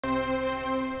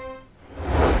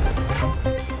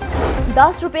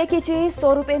10 रुपए की चीज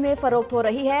 100 रुपए में फरोख्त हो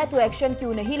रही है तो एक्शन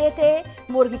क्यों नहीं लेते?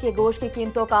 मुर्गी के गोश्त की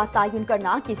कीमतों का तयन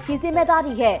करना किसकी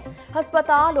जिम्मेदारी है?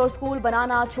 अस्पताल और स्कूल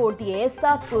बनाना छोड़ दिए,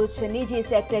 सब कुछ निजी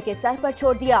सेक्टर के सर पर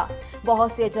छोड़ दिया।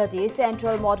 बहुत से जजेस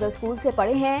सेंट्रल मॉडल स्कूल से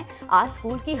पढ़े हैं, आज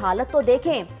स्कूल की हालत तो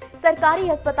देखें। सरकारी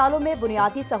अस्पतालों में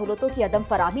बुनियादी सहूलतों की अदम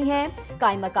फराहमी है।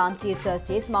 कायम मकाम chief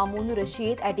justice Mamun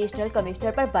Rashid additional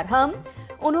commissioner पर बरहम।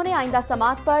 उन्होंने आइंदा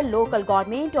समात पर लोकल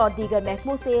गवर्नमेंट और दीगर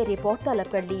महकमों से रिपोर्ट तलब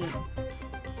कर ली।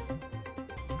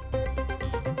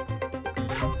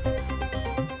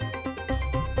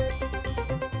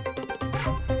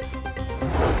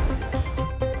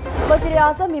 वज़ीर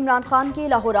आज़म इमरान खान की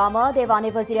लाहौर आमद, ऐवान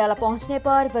वज़ीर आला पहुंचने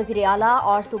पर वज़ीर आला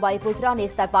और सूबाई वज़रा ने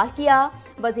इस्तकबाल किया।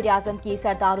 वज़ीर आज़म की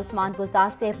सरदार उस्मान बुज़दार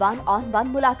से 1-on-1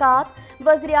 मुलाकात।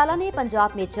 वज़ीर आला ने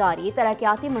पंजाब में जारी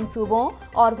तरक्याती मंसूबों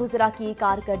और वज़रा की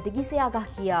कारकर्दगी से आगाह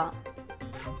किया।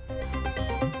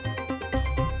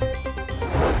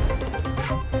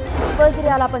 वज़ीर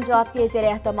आला पंजाब के ज़ेर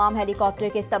एहतमाम हेलीकॉप्टर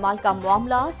के इस्तेमाल का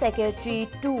मामला, सेक्रेटरी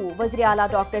 2 वज़ीर आला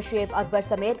डॉक्टर शुएब अकबर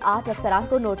समेत 8 अफसरान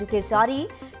को नोटिस जारी।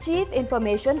 चीफ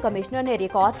इंफॉर्मेशन कमिश्नर ने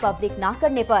रिकॉर्ड पब्लिक न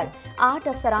करने पर 8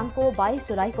 अफसरान को 22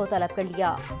 जुलाई को तलब कर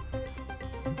लिया।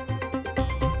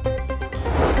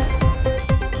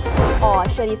 और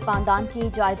शरीफ खानदान की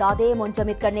जायदादें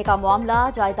मुंजमद करने का मामला,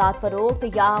 जायदाद फरोख्त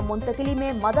या मुंतकिली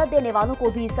में मदद देने वालों को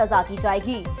भी सजा दी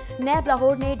जाएगी। नैब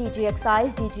लाहौर ने DG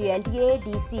excise, DG LTA,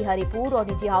 DC Haripur और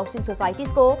निजी हाउसिंग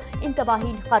सोसाइटीज को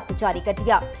इंतबाही खत जारी कर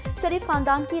दिया। शरीफ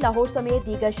खानदान की लाहौर समेत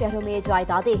दीगर शहरों में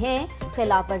जायदादें हैं।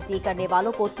 खिलाफ वर्जी करने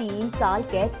वालों को 3 साल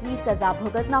कैद की सजा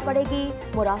भुगतना पड़ेगी।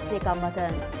 मुरासले का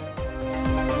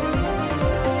मतन।